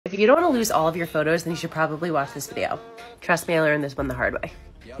If you don't want to lose all of your photos, then you should probably watch this video. Trust me, I learned this one the hard way.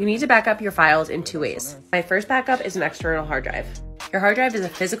 You need to back up your files in 2 ways. My first backup is an external hard drive. Your hard drive is a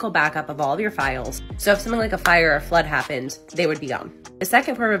physical backup of all of your files, so if something like a fire or a flood happened, they would be gone. The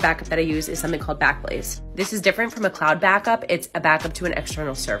second form of backup that I use is something called Backblaze. This is different from a cloud backup. It's a backup to an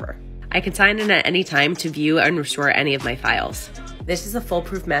external server. I can sign in at any time to view and restore any of my files. This is a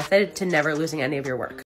foolproof method to never losing any of your work.